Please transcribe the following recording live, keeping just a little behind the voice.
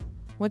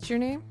What's your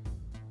name?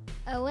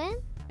 Owen?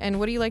 And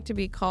what do you like to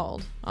be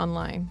called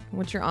online?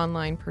 What's your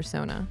online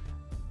persona?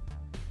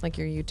 Like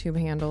your YouTube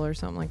handle or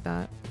something like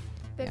that?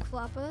 Big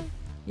Floppa?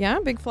 Yeah,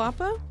 Big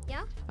Floppa?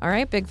 Yeah. All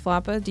right, Big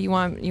Floppa. Do you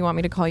want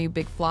me to call you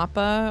Big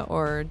Floppa,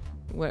 or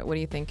what are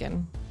you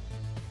thinking?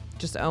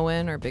 Just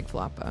Owen or Big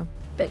Floppa?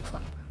 Big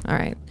Floppa. All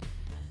right.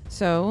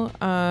 So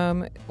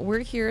we're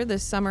here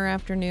this summer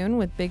afternoon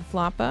with Big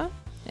Floppa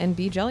and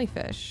Bee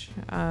Jellyfish.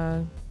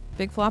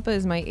 Big Floppa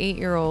is my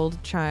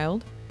 8-year-old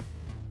child,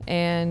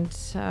 and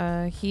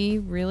he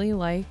really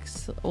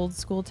likes old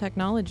school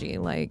technology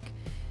like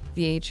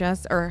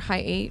VHS or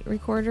High 8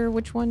 recorder.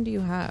 Which one do you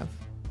have?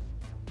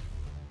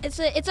 It's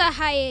a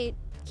High 8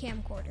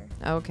 camcorder.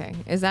 Okay.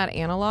 Is that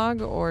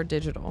analog or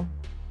digital?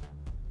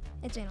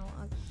 It's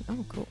analog.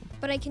 Oh, cool.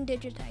 But I can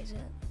digitize it.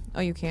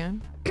 Oh, you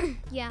can?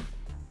 Yeah.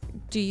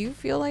 Do you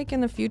feel like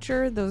in the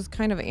future those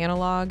kind of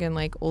analog and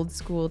like old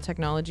school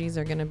technologies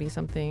are going to be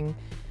something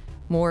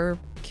more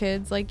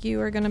kids like you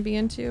are going to be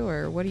into,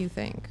 or what do you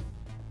think?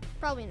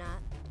 Probably not.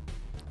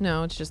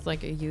 No, it's just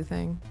like a you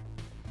thing.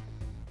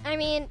 I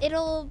mean,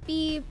 it'll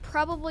be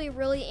probably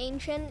really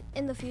ancient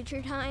in the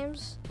future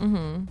times.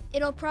 Mm-hmm.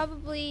 It'll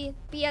probably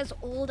be as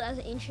old as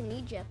ancient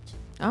Egypt.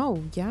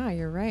 Oh, yeah,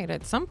 you're right.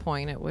 At some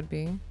point it would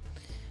be.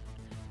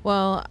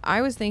 Well, I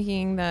was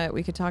thinking that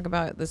we could talk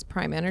about this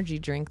Prime Energy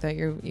drink that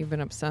you've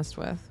been obsessed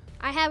with.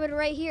 I have it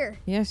right here.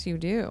 Yes, you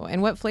do.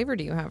 And what flavor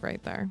do you have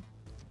right there?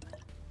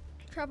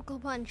 Tropical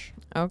Punch.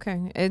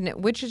 Okay.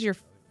 And which is your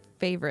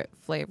favorite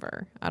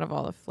flavor out of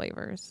all the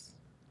flavors?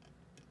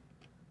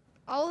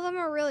 All of them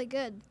are really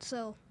good,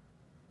 so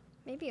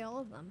maybe all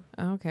of them.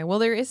 Okay. Well,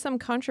 there is some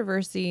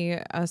controversy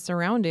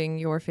surrounding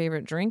your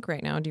favorite drink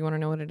right now. Do you want to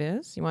know what it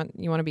is? You want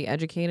to be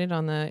educated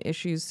on the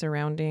issues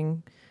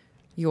surrounding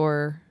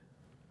your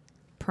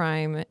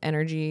Prime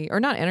Energy, or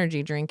not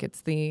energy drink,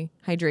 it's the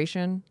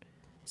hydration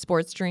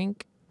sports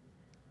drink.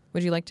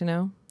 Would you like to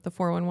know the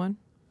 411?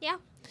 Yeah.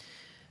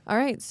 All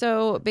right.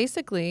 So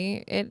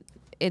basically,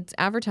 it's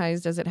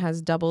advertised as it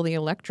has double the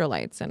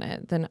electrolytes in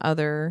it than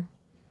other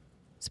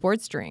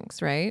sports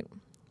drinks, right?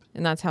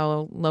 And that's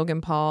how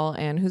Logan Paul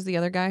and who's the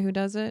other guy who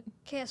does it?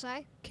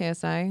 KSI.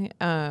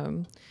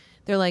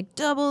 They're like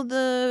double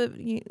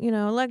the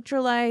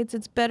electrolytes.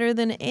 It's better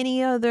than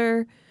any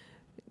other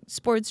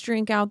sports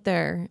drink out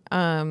there.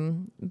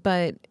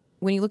 But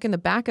when you look in the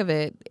back of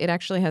it, it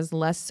actually has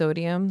less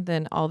sodium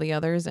than all the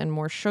others and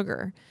more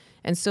sugar.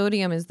 And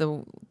sodium is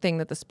the thing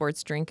that the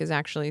sports drink is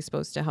actually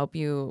supposed to help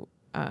you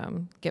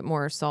get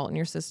more salt in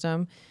your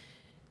system,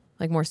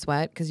 like more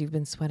sweat because you've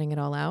been sweating it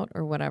all out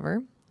or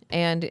whatever.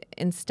 And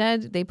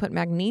instead they put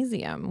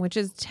magnesium, which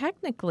is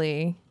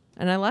technically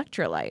an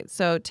electrolyte.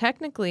 So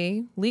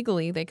technically,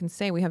 legally, they can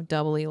say we have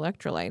double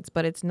electrolytes,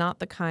 but it's not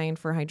the kind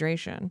for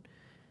hydration.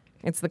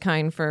 It's the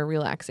kind for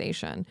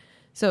relaxation.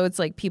 So it's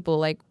like people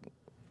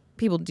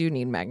do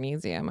need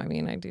magnesium. I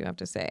mean, I do have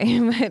to say,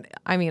 but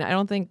I mean, I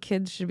don't think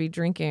kids should be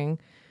drinking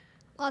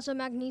lots of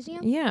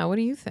magnesium. Yeah. What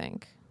do you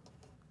think?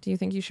 Do you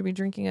think you should be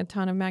drinking a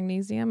ton of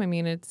magnesium? I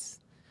mean,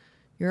 it's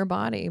your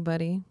body,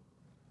 buddy.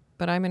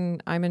 But I'm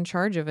in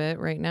charge of it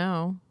right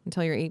now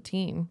until you're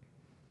 18.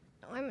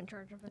 No, I'm in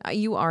charge of it.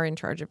 You are in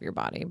charge of your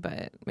body,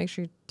 but make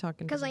sure you're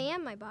talking. Because I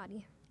am my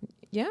body.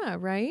 Yeah,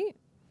 right?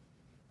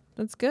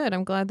 That's good.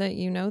 I'm glad that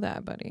you know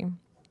that, buddy.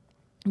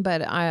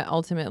 But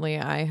ultimately,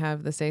 I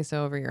have the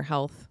say-so over your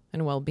health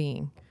and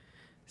well-being.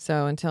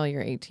 So until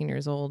you're 18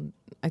 years old,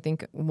 I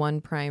think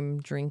one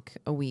Prime drink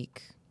a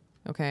week.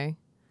 Okay?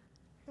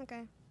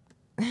 Okay.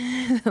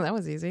 That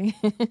was easy.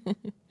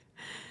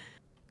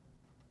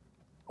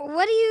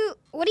 What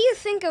do you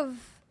think of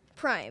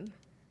Prime?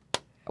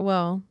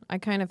 Well, I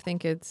kind of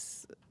think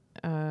it's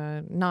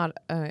not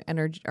a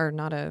energy or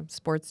not a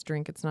sports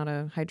drink. It's not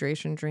a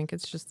hydration drink.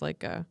 It's just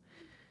like a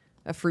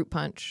fruit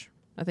punch.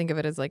 I think of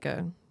it as like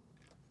a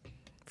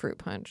fruit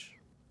punch.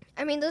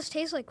 I mean, those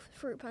taste like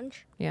fruit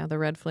punch. Yeah, the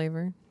red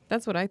flavor.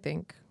 That's what I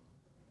think.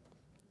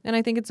 And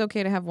I think it's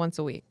okay to have once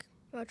a week.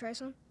 You want to try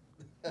some?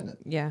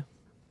 Yeah,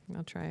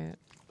 I'll try it.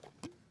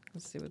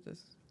 Let's see what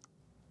this.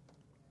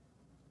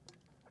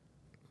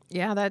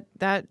 Yeah,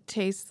 that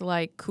tastes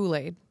like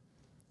Kool-Aid.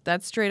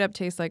 That straight up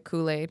tastes like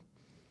Kool-Aid,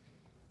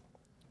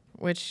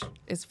 which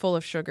is full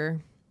of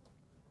sugar.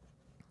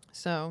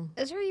 So.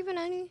 Is there even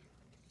any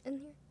in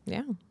here?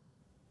 Yeah.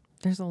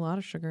 There's a lot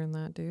of sugar in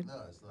that, dude.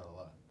 No, it's not a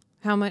lot.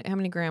 How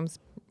many grams,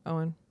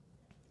 Owen?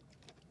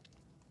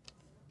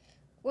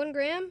 1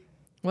 gram?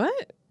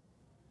 What?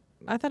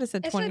 I thought it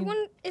said 20.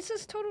 It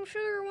says total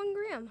sugar 1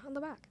 gram on the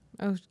back.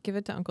 Oh, give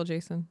it to Uncle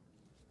Jason.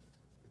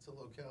 It's a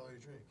low-calorie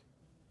drink.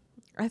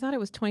 I thought it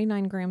was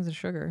 29 grams of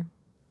sugar.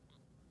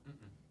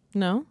 Mm-mm.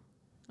 No?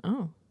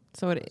 Oh.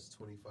 So It's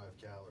 25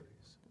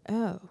 calories.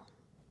 Oh.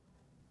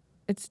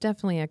 It's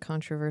definitely a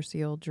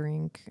controversial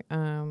drink.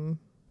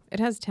 It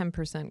has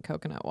 10%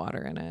 coconut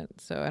water in it,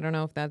 so I don't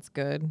know if that's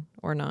good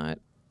or not.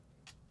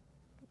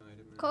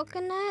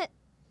 Coconut?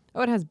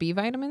 Oh, it has B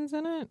vitamins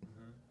in it?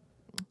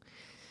 Mm-hmm.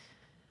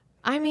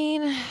 I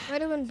mean...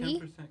 Vitamin B?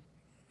 10%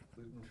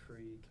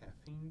 gluten-free,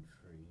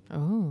 caffeine-free.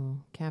 Oh,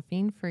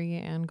 caffeine free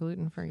and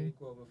gluten free.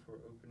 Shake well before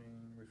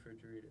opening,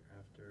 refrigerate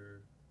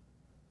after.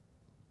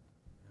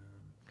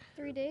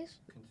 3 days.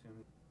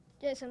 Consume.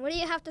 Jason, what do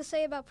you have to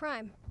say about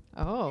Prime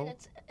Oh, and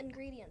its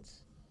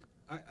ingredients?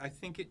 I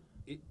think it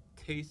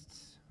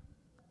tastes,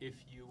 if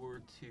you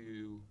were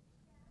to,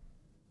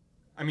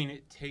 I mean,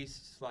 it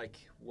tastes like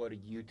what a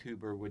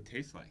YouTuber would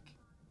taste like.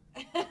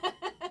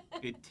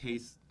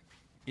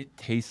 It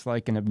tastes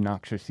like an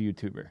obnoxious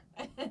YouTuber.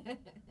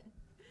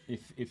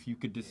 If you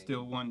could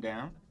distill one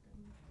down.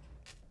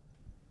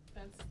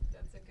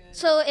 that's a good.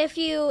 So if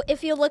you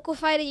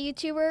liquefied a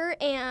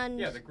YouTuber and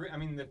Yeah,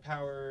 the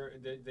power,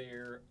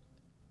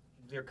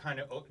 they're kind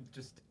of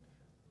just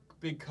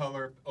big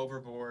color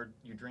overboard.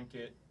 You drink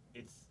it,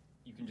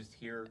 you can just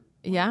hear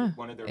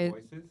one of their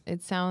voices.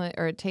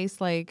 It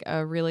tastes like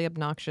a really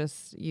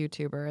obnoxious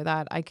YouTuber.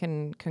 That I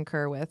can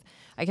concur with.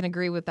 I can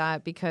agree with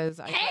that because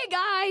hey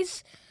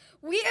guys,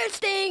 we are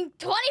staying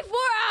 24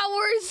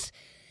 hours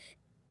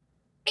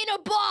in a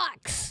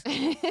box.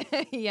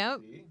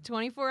 Yep. See?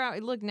 24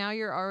 hours. Look, now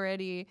you're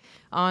already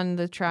on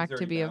the track He's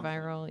to be a already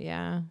viral.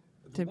 Yeah.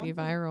 The To be one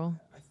thing- viral.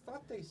 I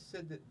thought they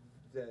said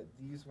that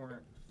these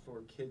weren't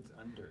for kids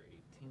under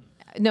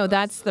 18. No,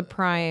 that's the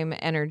Prime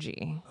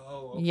Energy.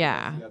 Oh, okay,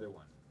 Yeah. that's the other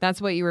one.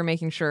 That's what you were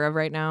making sure of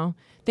right now.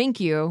 Thank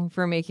you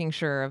for making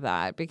sure of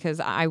that because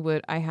I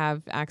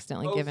have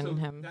accidentally given so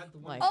him that the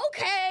one- like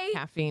Okay.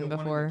 caffeine The one in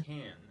the before. can,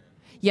 then.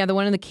 Yeah, the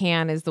one in the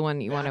can is the one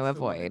you want to That's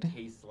the one avoid. that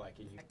tastes like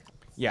a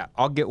Yeah,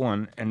 I'll get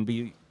one and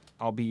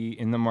I'll be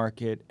in the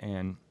market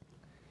and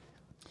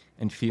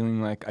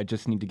feeling like I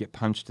just need to get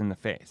punched in the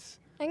face.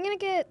 I'm gonna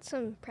get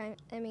some Prime.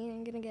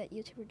 I'm gonna get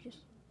YouTuber juice.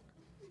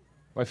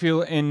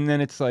 And then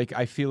it's like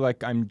I feel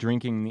like I'm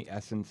drinking the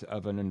essence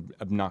of an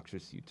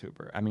obnoxious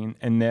YouTuber. I mean,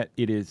 and that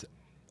it is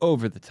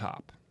over the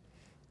top.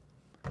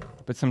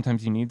 But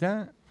sometimes you need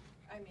that.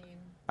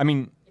 I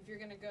mean, if you're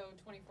gonna go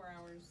 24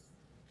 hours.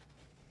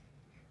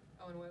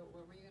 Oh, and what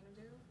were you gonna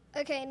do?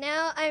 Okay,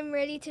 now I'm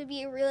ready to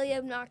be a really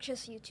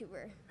obnoxious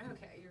YouTuber.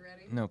 Okay, you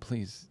ready? no,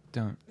 please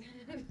don't.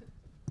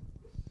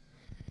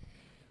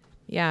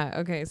 Yeah.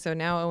 Okay. So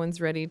now Owen's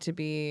ready to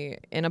be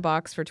in a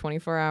box for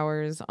 24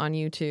 hours on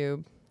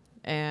YouTube,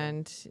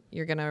 and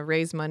you're gonna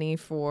raise money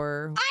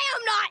for. I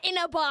am not in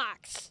a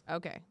box.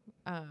 Okay.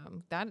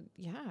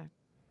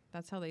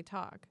 That's how they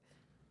talk.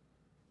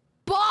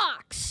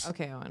 Box.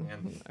 Okay, Owen.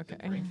 And Okay.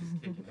 the drink is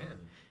kicking in.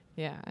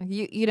 Yeah.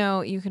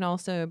 You can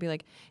also be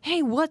like,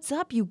 hey, what's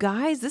up, you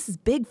guys? This is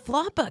Big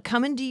Floppa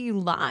coming to you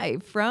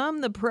live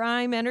from the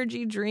Prime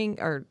Energy drink.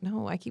 Or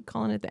no, I keep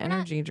calling it the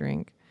energy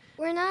drink.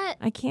 We're not.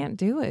 I can't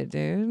do it,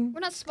 dude. We're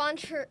not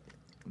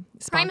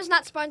Prime is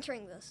not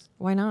sponsoring this.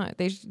 Why not?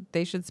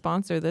 They should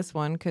sponsor this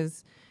one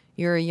because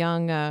you're a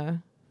young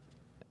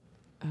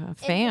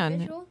fan.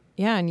 Individual?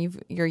 Yeah, and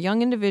you're a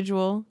young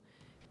individual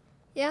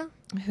Yeah.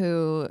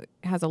 who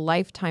has a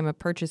lifetime of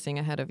purchasing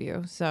ahead of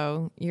you.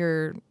 So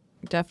you're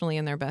definitely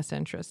in their best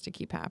interest to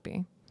keep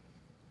happy.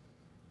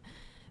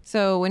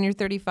 So when you're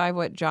 35,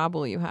 what job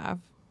will you have?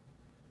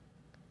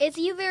 It's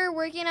either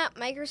working at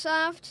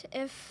Microsoft,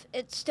 if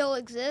it still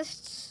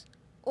exists,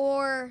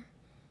 or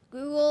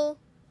Google,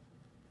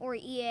 or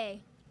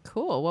EA.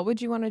 Cool. What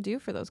would you want to do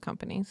for those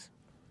companies?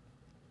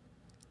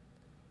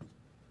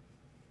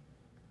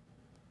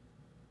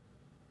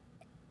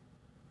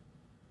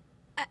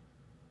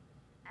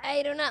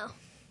 I don't know.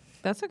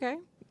 That's okay.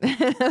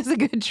 That was a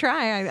good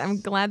try. I'm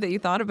glad that you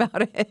thought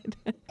about it.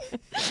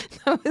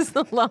 That was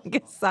the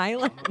longest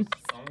silence.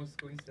 Almost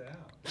squeezed it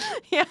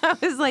out. Yeah, I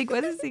was like,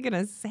 what is he going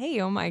to say?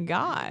 Oh, my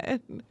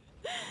God.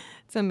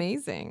 It's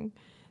amazing.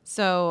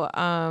 So,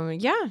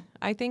 yeah,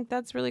 I think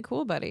that's really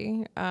cool,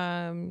 buddy.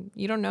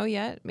 You don't know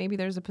yet. Maybe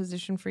there's a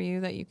position for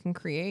you that you can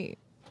create.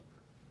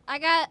 I'm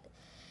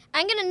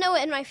going to know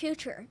it in my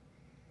future.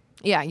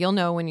 Yeah, you'll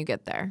know when you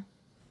get there.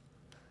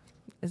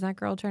 Is that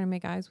girl trying to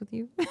make eyes with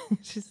you?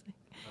 She's like,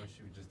 Oh,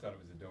 she just thought it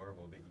was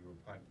adorable that you were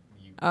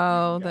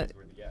Oh, you guys that-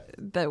 were the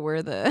guest. that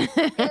we're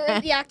the... Or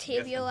the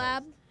Octavia Yes,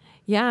 Lab.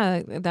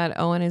 Yeah, that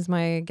Owen is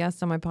my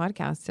guest on my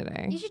podcast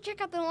today. You should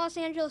check out the Los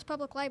Angeles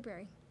Public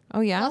Library.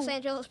 Oh, yeah? Los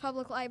Angeles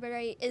Public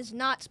Library is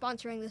not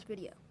sponsoring this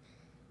video.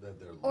 That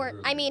they're Or, I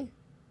literally- mean,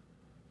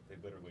 They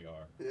literally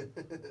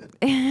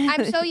are.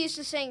 I'm so used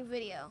to saying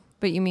video.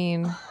 But you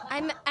mean...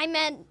 I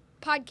meant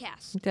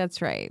podcast.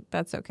 That's right.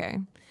 That's okay.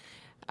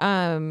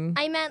 I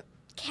meant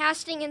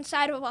casting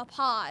inside of a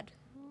pod.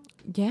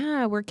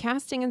 Yeah, we're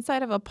casting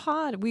inside of a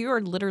pod. We are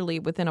literally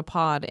within a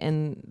pod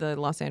in the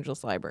Los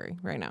Angeles Library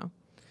right now.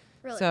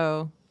 Really.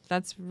 So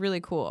that's really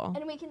cool.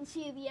 And we can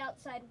see the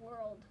outside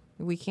world.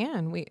 We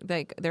can.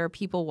 There are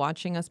people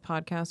watching us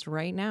podcast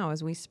right now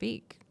as we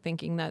speak,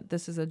 thinking that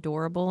this is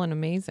adorable and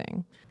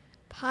amazing.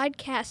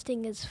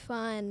 Podcasting is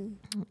fun.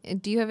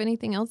 Do you have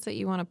anything else that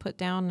you want to put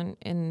down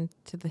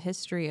into the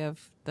history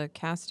of the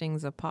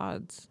castings of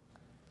pods?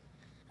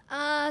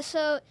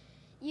 So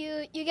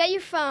you get your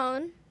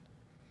phone,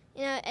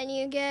 and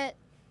you get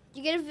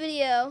a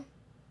video,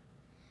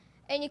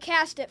 and you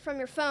cast it from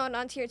your phone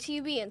onto your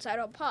TV inside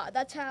a pod.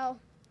 That's how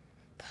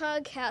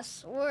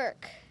podcasts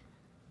work.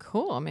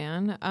 Cool,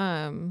 man.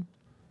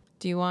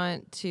 Do you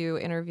want to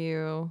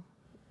interview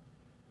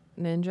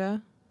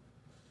Ninja?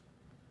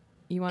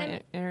 You want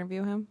to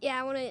interview him? Yeah,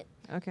 I want to.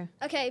 Okay.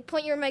 Okay,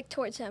 point your mic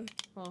towards him.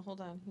 Well,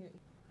 hold on. Here.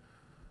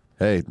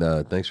 Hey,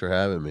 thanks for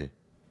having me.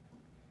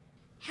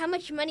 How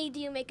much money do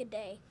you make a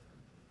day?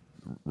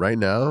 Right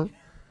now,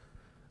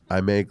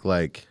 I make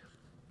like,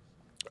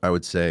 I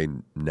would say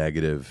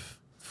negative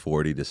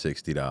 $40 to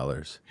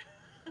 $60.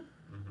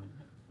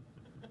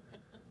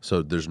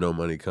 So there's no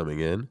money coming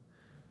in,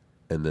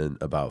 and then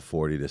about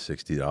 $40 to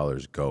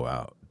 $60 go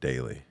out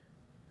daily.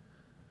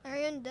 Are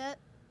you in debt?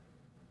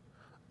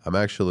 I'm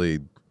actually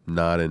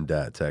not in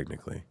debt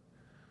technically,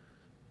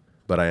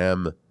 but I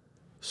am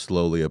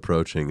slowly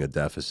approaching a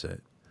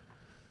deficit.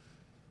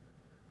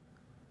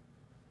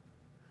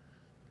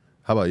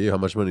 How about you? How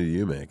much money do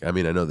you make? I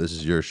mean, I know this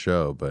is your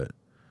show, but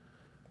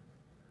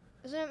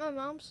Isn't it my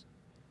mom's?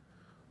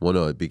 well,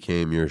 no, it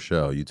became your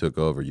show. You took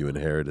over. You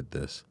inherited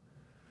this.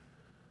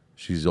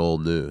 She's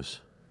old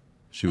news.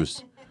 She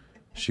was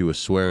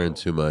swearing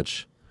too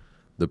much.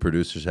 The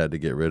producers had to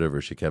get rid of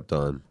her. She kept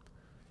on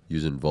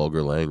using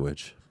vulgar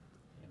language.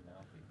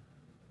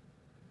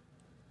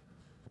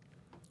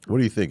 What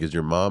do you think? Is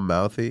your mom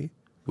mouthy,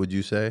 would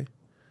you say?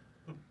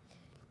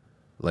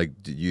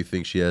 Like, do you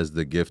think she has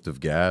the gift of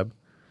gab?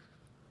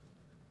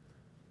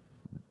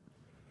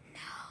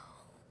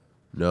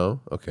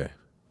 No? Okay.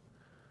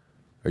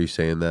 Are you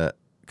saying that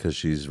because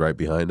she's right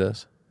behind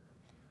us?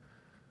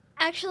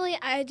 Actually,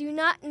 I do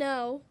not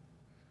know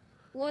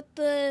what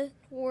the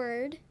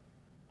word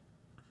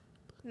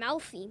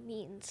mouthy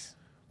means.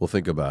 Well,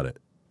 think about it.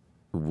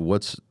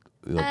 What's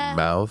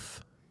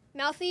mouth?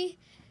 Mouthy?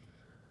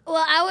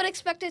 Well, I would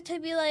expect it to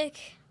be like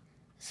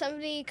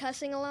somebody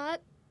cussing a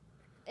lot.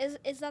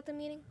 Is that the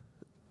meaning?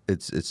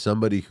 It's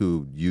somebody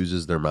who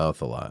uses their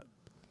mouth a lot.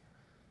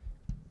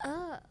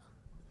 Oh.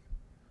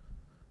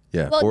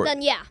 Yeah. Well,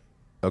 then yeah.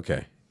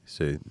 Okay.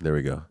 So there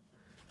we go.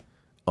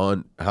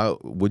 On how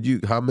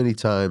many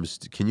times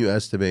can you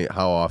estimate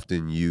how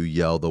often you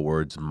yell the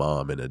words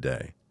mom in a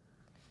day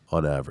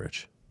on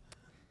average?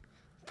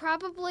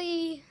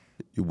 Probably.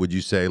 Would you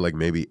say like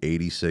maybe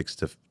 86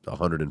 to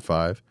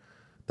 105?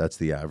 That's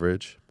the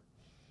average?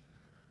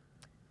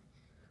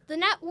 The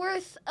net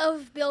worth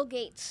of Bill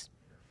Gates.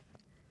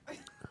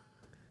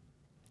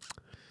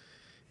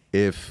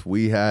 If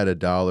we had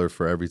 $1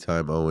 for every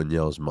time Owen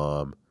yells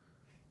mom,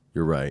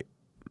 you're right.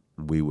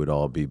 We would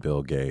all be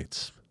Bill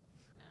Gates.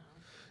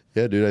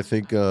 Yeah, dude, I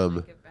think Get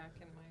back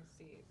in my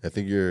seat. I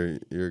think you're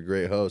a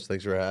great host.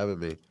 Thanks for having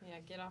me. Yeah,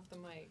 get off the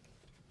mic.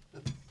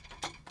 Yeah,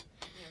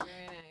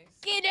 very nice.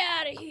 Get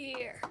out of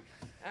here.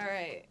 All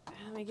right,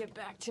 let me get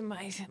back to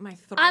my throne.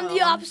 I'm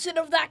the opposite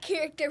of that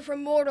character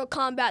from Mortal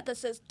Kombat that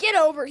says, "Get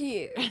over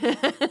here."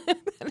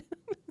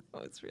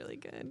 Oh, it's really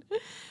good.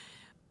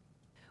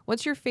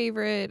 What's your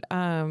favorite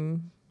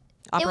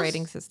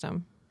operating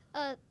system?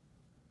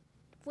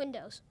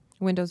 Windows.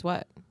 Windows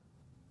what?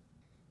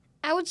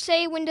 I would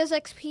say Windows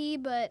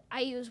XP, but I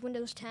use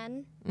Windows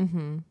 10.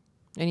 Mm-hmm.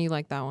 And you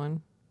like that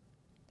one?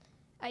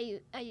 I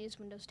use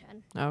Windows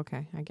 10.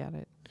 Okay, I get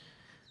it.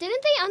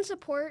 Didn't they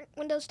unsupport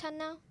Windows 10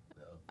 now?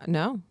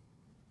 No.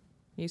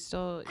 You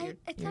still, I you're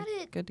thought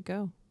it. good to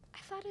go. I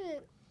thought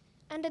it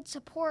ended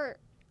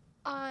support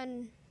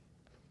on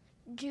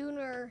June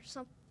or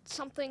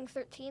something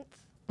 13th.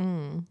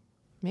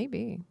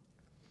 Maybe.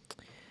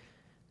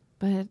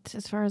 But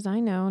as far as I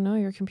know, no,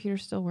 your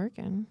computer's still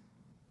working.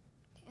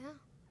 Yeah.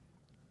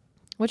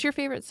 What's your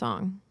favorite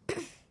song?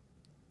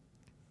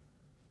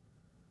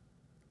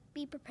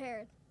 Be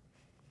prepared.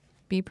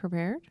 Be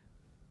Prepared?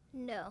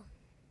 No.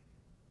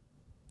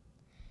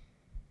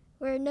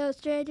 We're no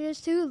strangers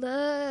to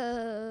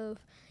love.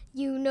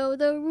 You know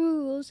the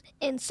rules,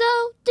 and so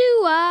do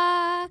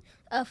I.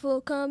 A full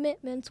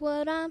commitment's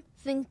what I'm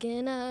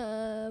thinking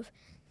of.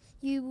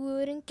 You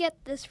wouldn't get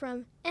this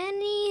from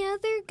any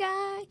other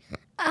guy.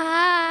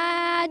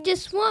 I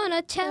just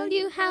wanna tell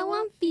you how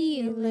I'm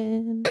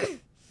feeling.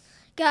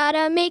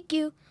 Gotta make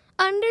you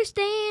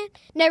understand.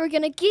 Never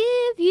gonna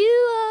give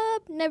you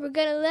up. Never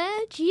gonna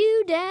let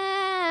you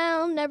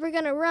down. Never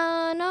gonna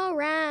run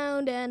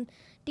around and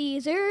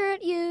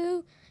desert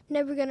you.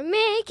 Never gonna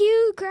make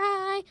you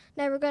cry.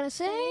 Never gonna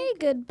say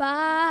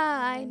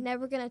goodbye.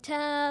 Never gonna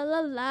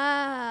tell a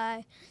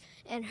lie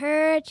and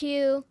hurt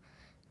you.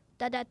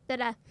 Da da da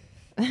da.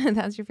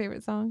 That's your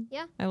favorite song?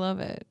 Yeah. I love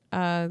it.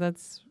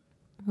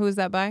 Who is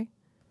that by?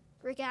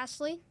 Rick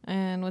Astley.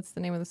 And what's the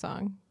name of the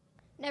song?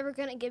 Never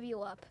gonna give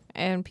you up.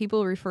 And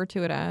people refer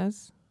to it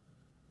as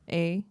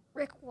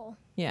Rickroll.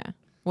 Yeah.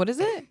 What is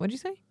it? What'd you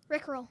say?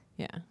 Rickroll.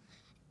 Yeah.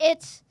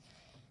 It's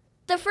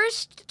the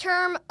first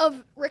term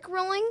of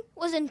Rickrolling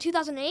was in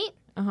 2008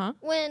 Uh-huh.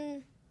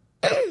 when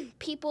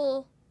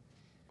people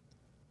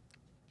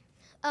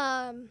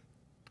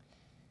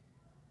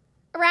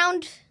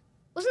around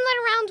wasn't that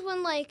around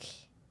when like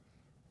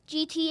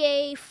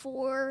GTA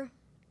 4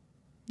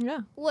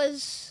 Yeah.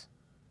 was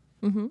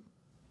Mm-hmm.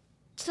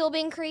 still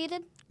being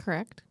created?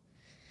 Correct.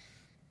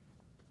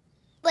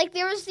 Like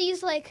there was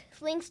these like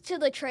links to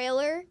the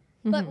trailer,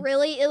 but Mhm.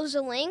 really it was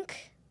a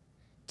link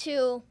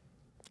to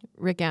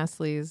Rick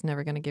Astley is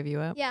never going to give you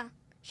up. Yeah.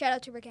 Shout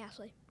out to Rick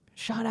Astley.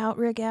 Shout out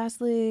Rick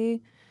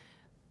Astley.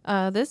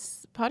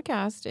 This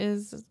podcast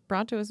is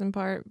brought to us in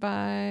part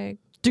by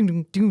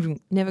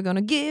Never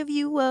Gonna Give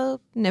You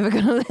Up, Never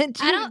Gonna Let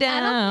You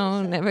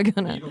Down, Never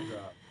Gonna. Needle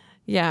drop.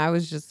 Yeah, I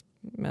was just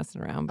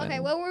messing around. But Okay,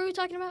 what were we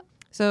talking about?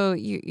 So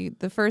you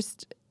the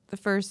first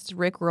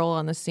Rickroll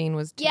on the scene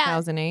was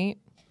 2008.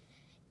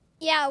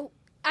 Yeah,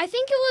 I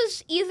think it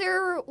was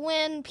either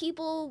when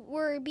people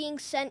were being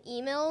sent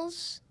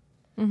emails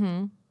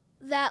Mm-hmm.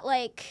 that,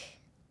 like,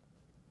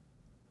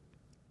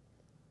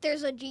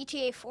 there's a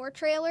GTA 4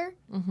 trailer,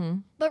 Mm-hmm.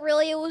 but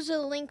really it was a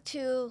link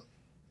to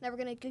Never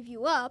Gonna Give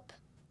You Up,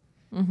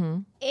 Mm-hmm.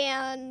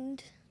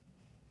 and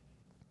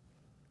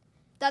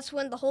that's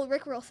when the whole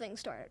Rickroll thing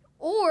started.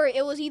 Or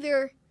it was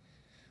either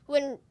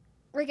when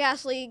Rick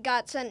Astley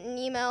got sent an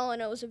email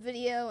and it was a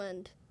video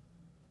and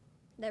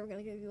Never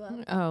Gonna Give You Up.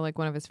 Oh, like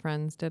one of his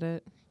friends did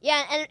it.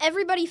 Yeah, and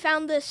everybody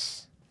found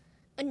this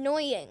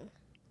annoying,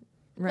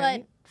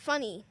 Right. but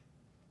funny.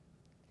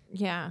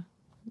 Yeah.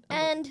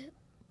 And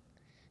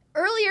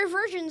earlier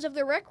versions of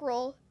the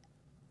Rickroll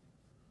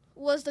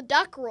was the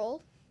duck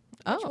roll,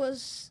 which Oh.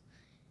 was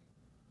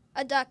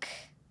a duck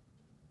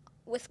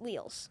with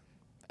wheels.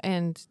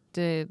 And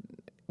did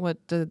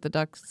the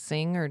duck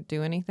sing or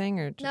do anything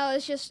or? No,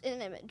 it's just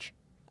an image.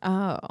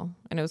 Oh,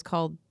 and it was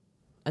called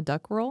a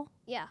duck roll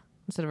Yeah.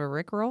 instead of a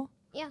Rick roll.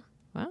 Yeah.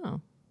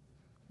 Wow.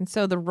 And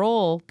so the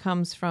roll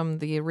comes from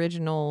the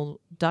original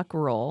duck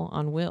roll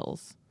on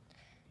wheels.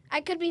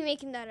 I could be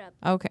making that up.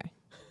 Okay.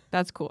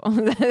 That's cool.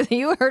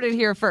 You heard it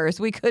here first.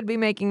 We could be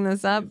making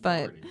this up,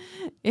 but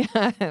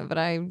yeah, but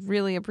I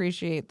really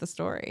appreciate the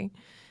story.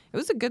 It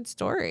was a good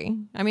story.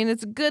 I mean,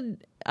 it's a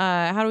good,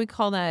 how do we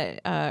call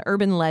that?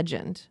 Urban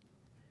legend,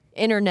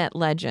 internet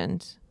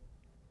legend.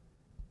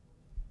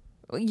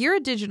 You're a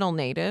digital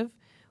native.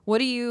 What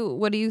do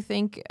you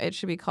think it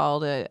should be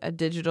called?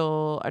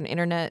 An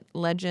internet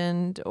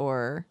legend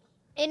or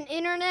In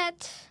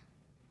internet,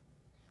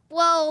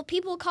 well,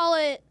 people call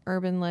it,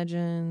 urban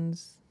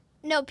legends?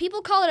 no,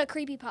 people call it a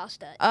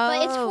creepypasta.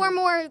 But it's Oh. for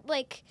more,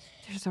 like,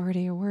 There's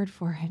already a word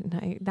for it.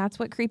 And that's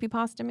what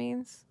creepypasta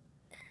means?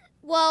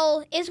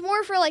 well, it's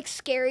more for, like,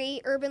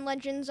 scary urban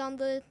legends on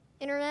the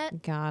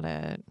internet. Got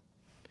it.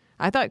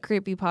 I thought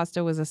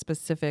creepypasta was a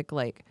specific,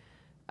 like,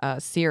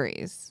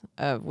 series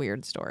of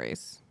weird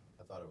stories.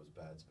 I thought it was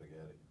bad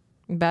spaghetti.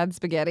 Bad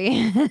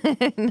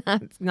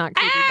spaghetti. not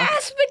creepypasta. Ah,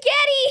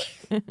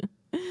 spaghetti!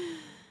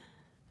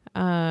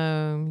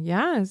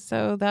 Yeah,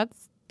 so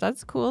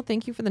that's cool.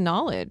 Thank you for the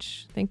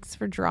knowledge. Thanks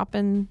for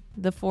dropping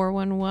the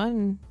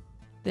 411,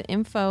 the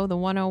info, the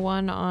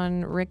 101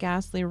 on Rick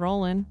Astley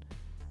rolling.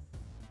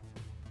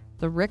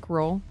 The Rick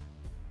roll.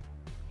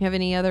 You have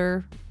any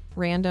other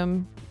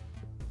random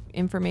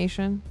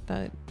information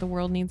that the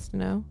world needs to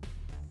know?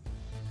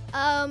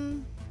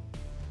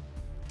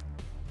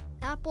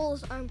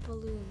 Apples aren't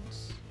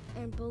balloons,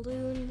 and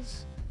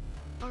balloons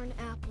aren't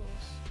apples.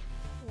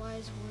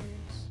 Wise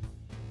words.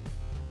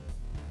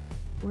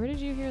 Where did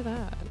you hear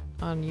that?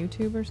 On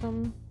YouTube or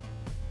something?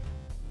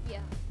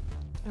 Yeah.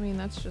 I mean,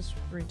 that's just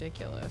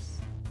ridiculous.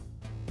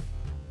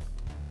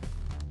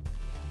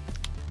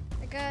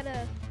 I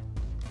gotta.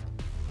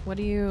 What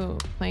are you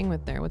playing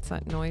with there? What's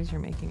that noise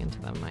you're making into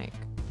the mic?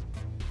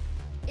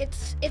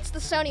 It's the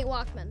Sony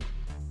Walkman.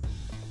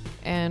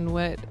 And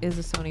what is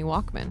a Sony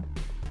Walkman?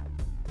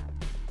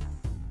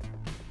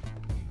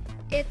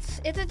 It's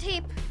a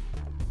tape.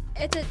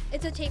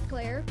 It's a tape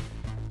player,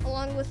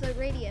 along with a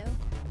radio.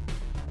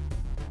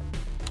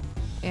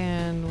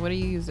 And what do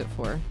you use it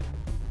for?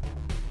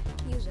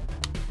 Music.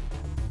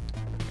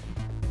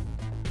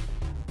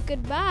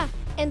 Goodbye,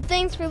 and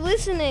thanks for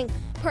listening,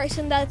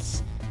 person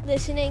that's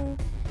listening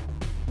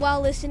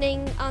while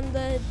listening on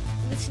the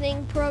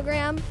listening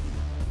program.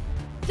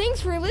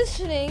 Thanks for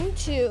listening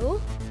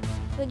to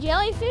the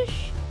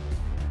Jellyfish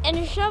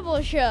and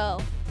Shovel Show.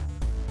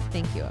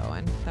 Thank you,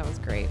 Owen. That was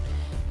great.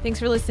 Thanks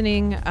for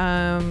listening.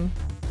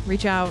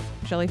 Reach out,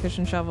 Jellyfish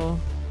and Shovel.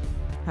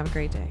 Have a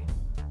great day.